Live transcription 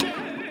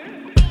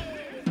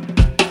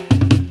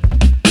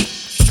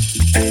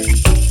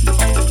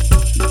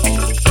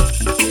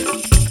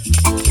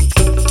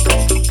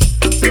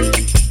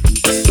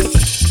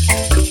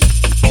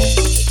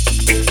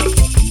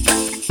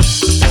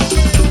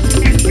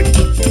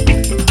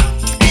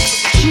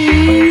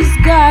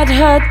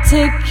her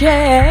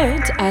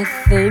ticket. I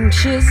think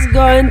she's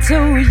going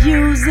to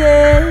use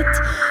it.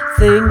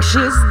 Think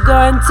she's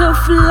going to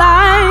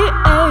fly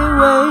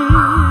away.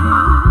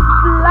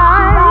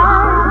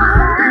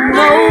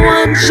 No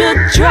one should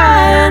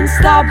try and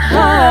stop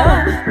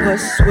her,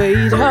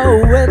 persuade her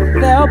with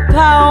their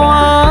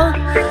power.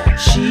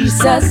 She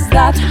says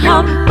that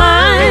her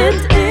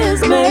mind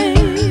is made.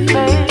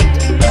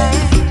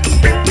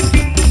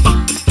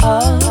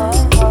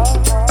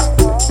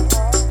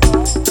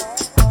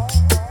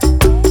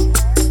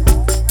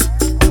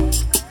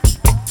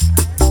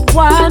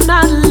 Why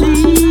not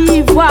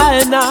leave?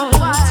 Why not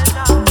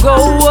go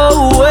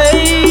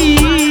away?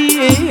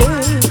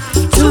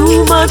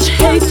 Too much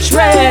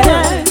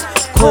hatred,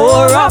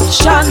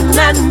 corruption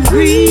and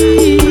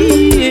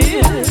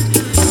greed.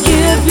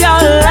 Give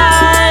your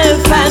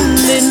life and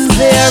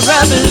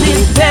invariably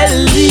they'll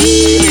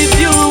leave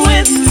you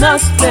with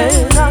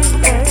nothing.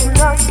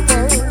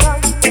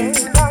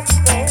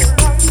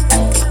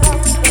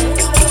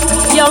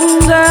 Young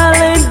girl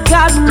ain't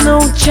got no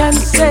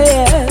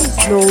chances,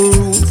 no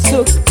roots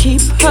to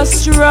keep her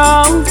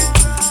strong.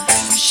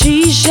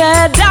 She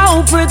shed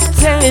out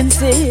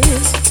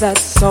pretenses that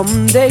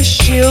someday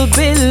she'll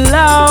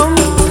belong.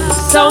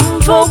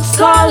 Some folks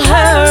call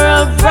her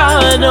a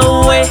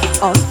runaway,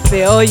 a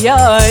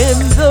failure in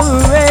the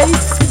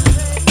race.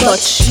 But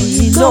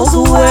she knows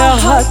where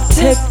her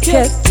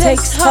ticket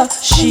takes her.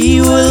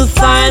 She will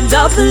find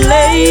a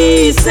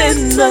place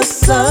in the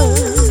sun.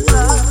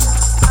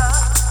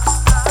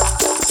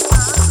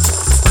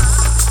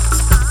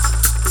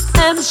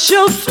 And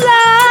she'll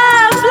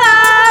fly,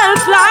 fly,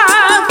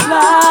 fly,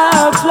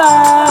 fly,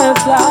 fly,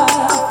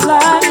 fly,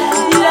 fly.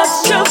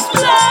 Yes, she'll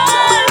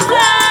fly,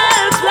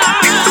 fly, fly,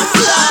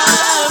 fly,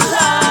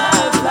 fly,